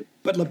the lesson.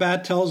 But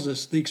Labatt tells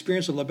us, the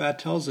experience of Labatt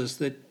tells us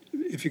that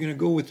if you're going to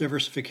go with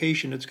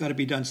diversification, it's got to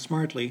be done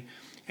smartly.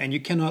 And you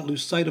cannot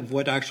lose sight of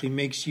what actually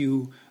makes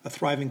you a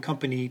thriving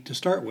company to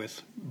start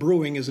with.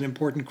 Brewing is an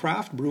important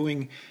craft.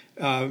 Brewing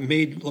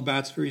made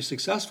Labatt's very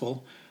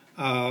successful.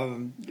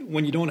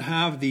 When you don't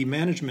have the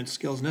management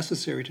skills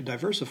necessary to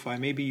diversify,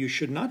 maybe you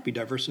should not be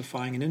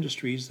diversifying in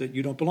industries that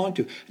you don't belong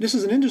to. This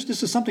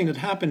is something that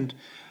happened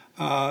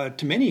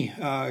to many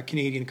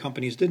Canadian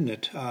companies, didn't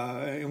it?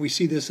 And we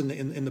see this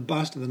in the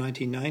bust of the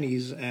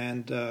 1990s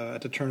and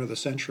at the turn of the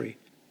century.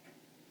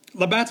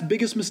 Labatt's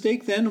biggest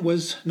mistake then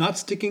was not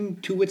sticking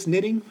to its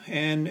knitting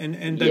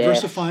and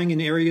diversifying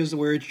in areas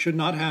where it should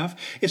not have.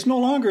 It's no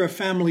longer a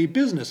family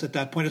business at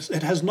that point.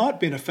 It has not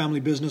been a family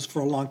business for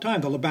a long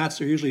time. The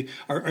Labatts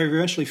are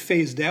eventually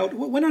phased out.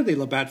 When are the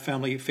Labatt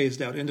family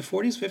phased out? In the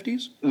 40s,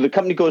 50s? The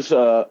company goes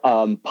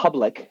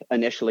public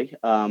initially.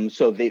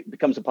 So it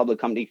becomes a public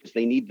company because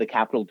they need the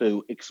capital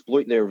to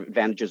exploit their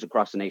advantages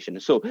across the nation.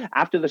 So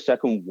after the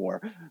Second War,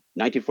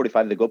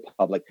 1945, they go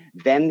public.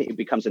 Then it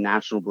becomes a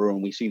national brewer,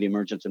 and we see the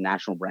emergence of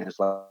national brands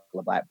like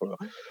Labatt Brew.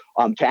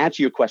 To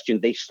answer your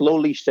question, they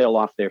slowly sell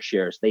off their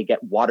shares. They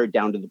get watered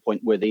down to the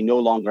point where they no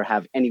longer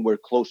have anywhere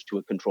close to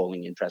a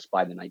controlling interest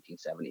by the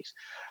 1970s.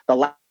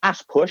 The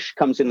last push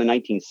comes in the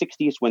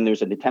 1960s when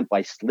there's an attempt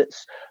by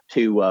Slits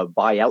to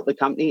buy out the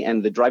company.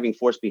 And the driving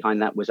force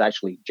behind that was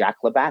actually Jack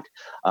Labatt,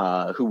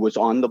 who was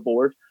on the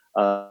board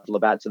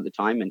Labatt's at the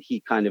time, and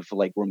he kind of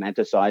like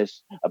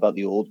romanticized about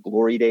the old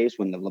glory days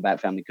when the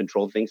Labatt family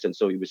controlled things, and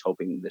so he was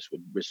hoping this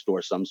would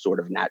restore some sort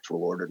of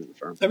natural order to the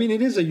firm. I mean,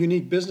 it is a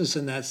unique business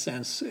in that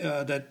sense,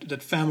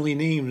 that family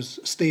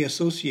names stay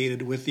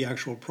associated with the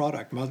actual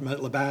product.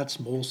 Labatt's,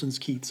 Molson's,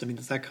 Keats, I mean,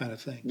 it's that kind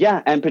of thing.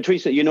 Yeah, and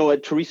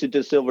Teresa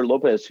de Silva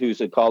Lopez,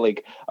 who's a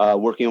colleague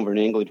working over in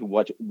England who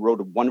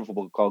wrote a wonderful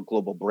book called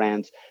Global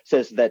Brands,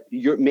 says that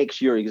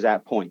makes your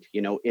exact point.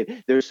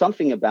 There's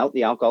something about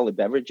the alcoholic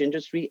beverage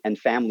industry and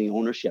family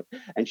ownership.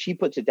 And she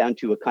puts it down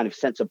to a kind of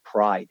sense of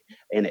pride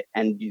in it.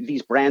 And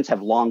these brands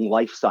have long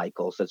life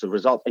cycles as a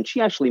result. And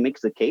she actually makes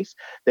the case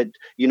that,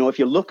 if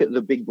you look at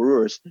the big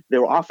brewers,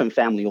 they're often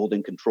family owned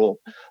and controlled.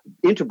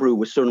 Interbrew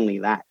was certainly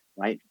that,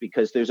 right?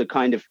 Because there's a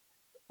kind of,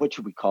 what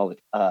should we call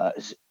it?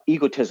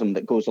 Egotism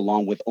that goes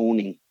along with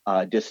owning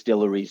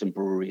distilleries and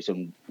breweries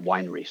and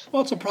wineries.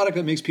 Well, it's a product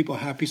that makes people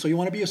happy, so you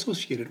want to be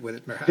associated with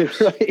it,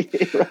 perhaps.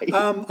 Right.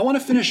 I want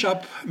to finish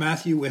up,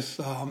 Matthew, with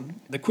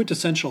the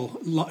quintessential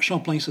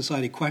Champlain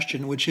Society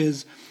question, which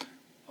is,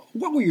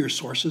 what were your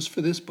sources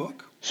for this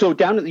book? So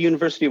down at the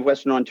University of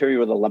Western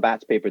Ontario, the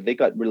Labatt's paper, they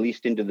got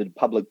released into the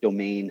public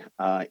domain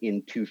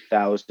in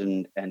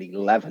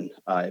 2011,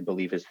 I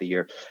believe is the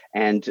year.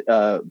 And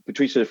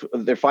Patricia,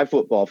 there are 5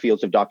 football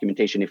fields of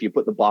documentation. If you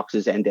put the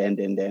boxes end to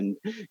end,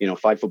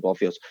 5 football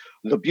fields.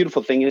 The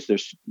beautiful thing is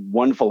there's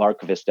wonderful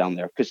archivists down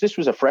there because this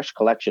was a fresh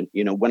collection.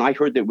 When I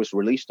heard that it was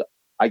released,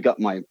 I got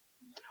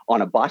on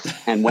a bus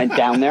and went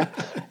down there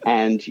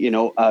and,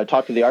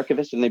 talked to the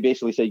archivist, and they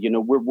basically said,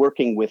 we're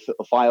working with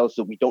files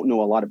that we don't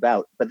know a lot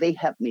about, but they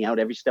helped me out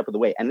every step of the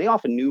way. And they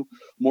often knew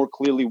more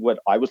clearly what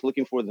I was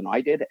looking for than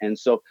I did. And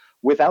so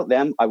without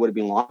them, I would have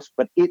been lost,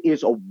 but it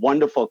is a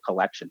wonderful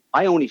collection.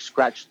 I only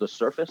scratched the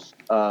surface,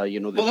 Well,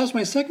 that's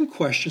my second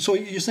question. So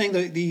you're saying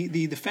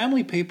the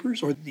family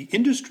papers or the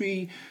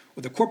industry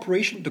or the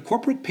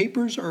corporate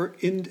papers are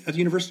at the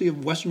University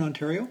of Western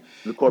Ontario?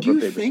 The corporate Do you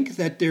papers. think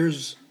that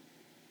there's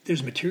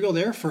material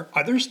there for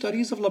other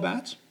studies of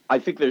Labatt's? I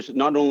think there's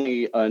not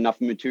only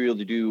enough material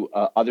to do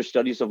other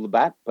studies of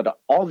Labatt, but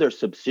all their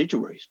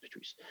subsidiaries,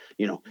 Patrice.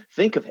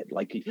 Think of it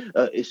like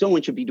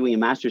someone should be doing a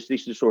master's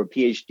thesis or a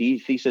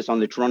PhD thesis on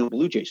the Toronto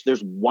Blue Jays.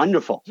 There's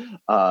wonderful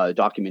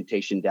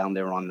documentation down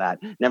there on that.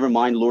 Never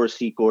mind Laura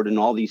Secord and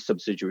all these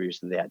subsidiaries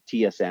that they had,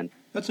 TSN.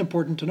 That's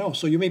important to know.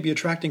 So you may be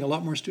attracting a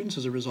lot more students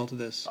as a result of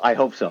this. I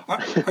hope so.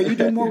 Are you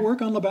doing more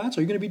work on Labatt's?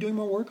 Are you going to be doing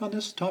more work on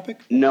this topic?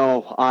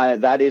 No,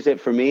 that is it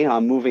for me.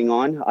 I'm moving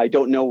on. I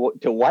don't know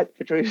what,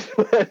 Patrice.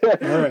 All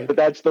right. But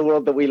that's the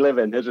world that we live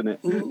in, isn't it?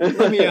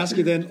 Let me ask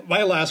you then,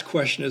 my last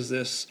question is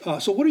this.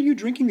 So what are you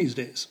drinking these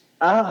days?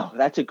 Oh,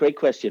 that's a great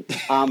question.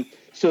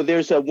 So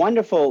there's a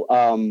wonderful,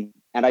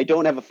 and I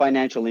don't have a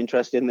financial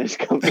interest in this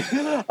company,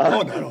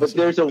 but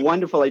there's a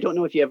wonderful, I don't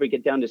know if you ever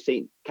get down to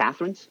St.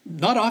 Catharines.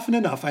 Not often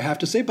enough, I have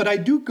to say, but I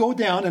do go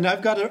down, and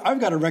I've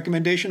got a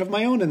recommendation of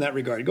my own in that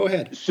regard. Go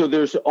ahead. So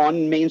there's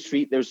on Main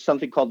Street, there's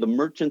something called the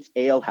Merchant's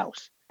Ale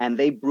House. And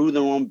they brew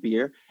their own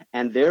beer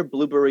and their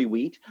blueberry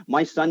wheat.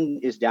 My son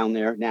is down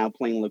there now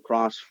playing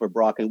lacrosse for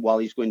Brock and while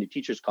he's going to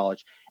teacher's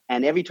college.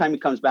 And every time he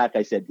comes back,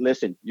 I said,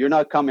 listen, you're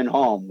not coming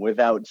home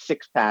without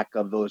 6-pack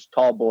of those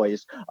tall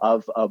boys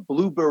of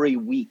blueberry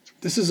wheat.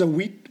 This is a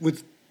wheat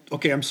with,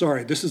 okay, I'm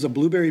sorry. This is a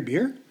blueberry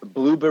beer?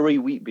 Blueberry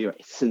wheat beer.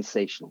 It's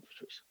sensational,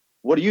 Patrice.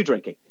 What are you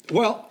drinking?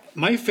 Well,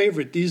 my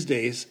favorite these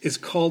days is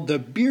called the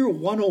Beer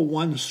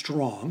 101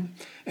 Strong,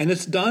 and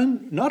it's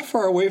done not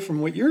far away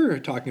from what you're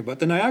talking about,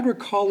 the Niagara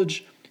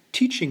College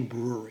Teaching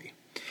Brewery.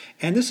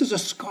 And this is a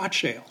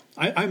Scotch ale.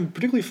 I'm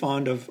particularly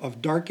fond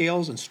of dark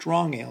ales and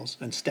strong ales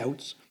and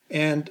stouts.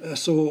 And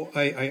so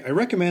I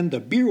recommend the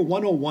Beer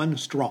 101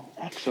 Strong.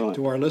 Excellent.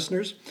 To our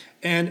listeners.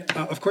 And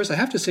of course, I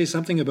have to say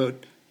something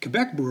about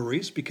Quebec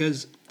breweries,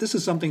 because this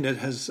is something that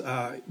has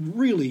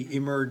really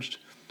emerged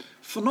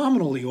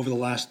phenomenally over the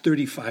last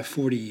 35,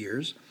 40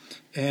 years.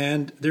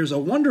 And there's a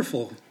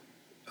wonderful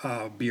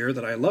beer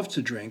that I love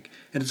to drink,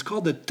 and it's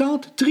called the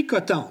Tante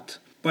Tricotante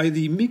by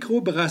the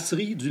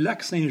Microbrasserie du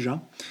Lac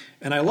Saint-Jean.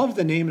 And I love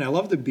the name and I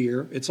love the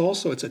beer. It's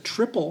a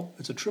triple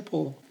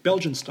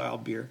Belgian style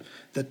beer.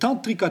 The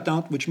Tante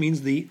Tricotante, which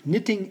means the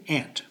knitting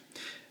ant.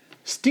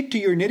 Stick to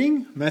your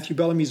knitting. Matthew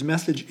Bellamy's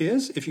message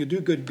is, if you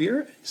do good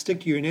beer, stick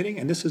to your knitting.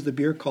 And this is the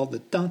beer called the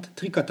Tante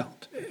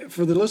Tricotante.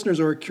 For the listeners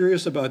who are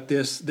curious about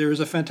this, there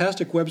is a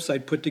fantastic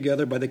website put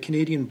together by the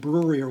Canadian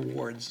Brewery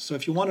Awards. So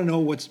if you want to know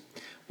what's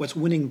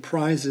winning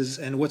prizes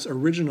and what's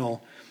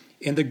original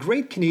in the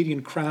great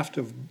Canadian craft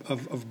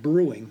of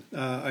brewing,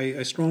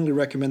 I strongly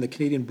recommend the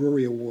Canadian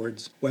Brewery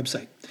Awards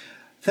website.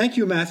 Thank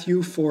you,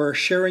 Matthew, for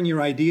sharing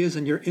your ideas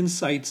and your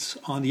insights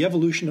on the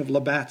evolution of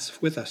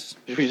Labatt's with us.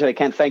 I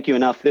can't thank you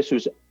enough. This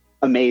was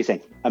amazing.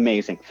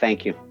 Amazing.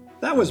 Thank you.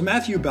 That was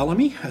Matthew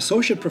Bellamy,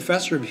 Associate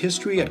Professor of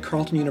History at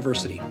Carleton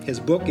University. His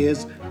book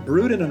is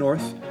Brewed in the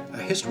North, A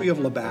History of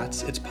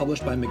Labatt's. It's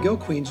published by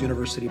McGill-Queen's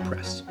University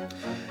Press.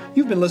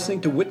 You've been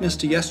listening to Witness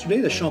to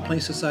Yesterday, the Champlain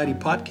Society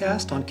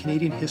podcast on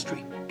Canadian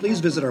history. Please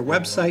visit our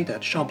website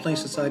at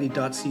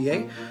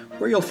champlainsociety.ca,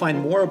 where you'll find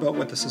more about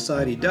what the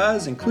Society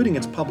does, including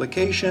its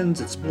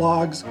publications, its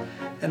blogs,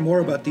 and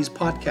more about these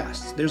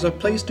podcasts. There's a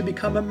place to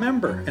become a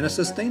member and a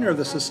sustainer of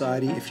the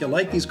Society if you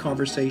like these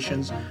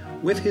conversations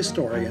with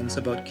historians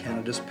about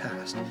Canada's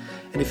past.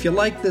 And if you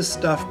like this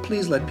stuff,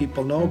 please let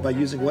people know by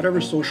using whatever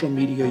social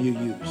media you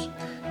use.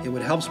 It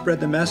would help spread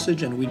the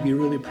message, and we'd be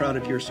really proud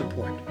of your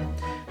support.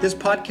 This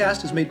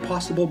podcast is made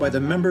possible by the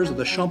members of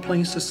the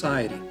Champlain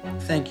Society.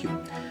 Thank you.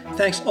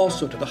 Thanks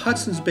also to the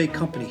Hudson's Bay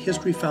Company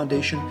History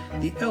Foundation,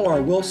 the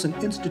L.R. Wilson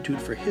Institute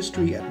for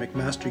History at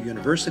McMaster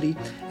University,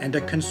 and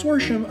a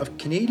consortium of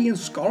Canadian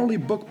scholarly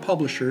book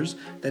publishers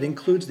that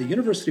includes the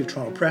University of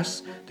Toronto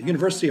Press, the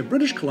University of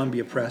British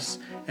Columbia Press,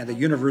 and the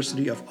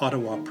University of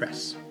Ottawa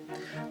Press.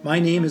 My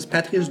name is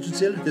Patrice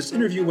Dutil. This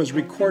interview was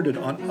recorded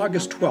on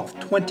August 12,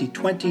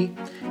 2020,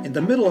 in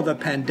the middle of a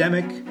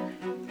pandemic,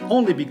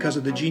 only because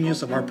of the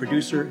genius of our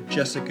producer,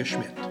 Jessica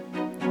Schmidt.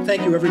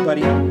 Thank you,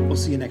 everybody. We'll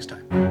see you next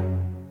time.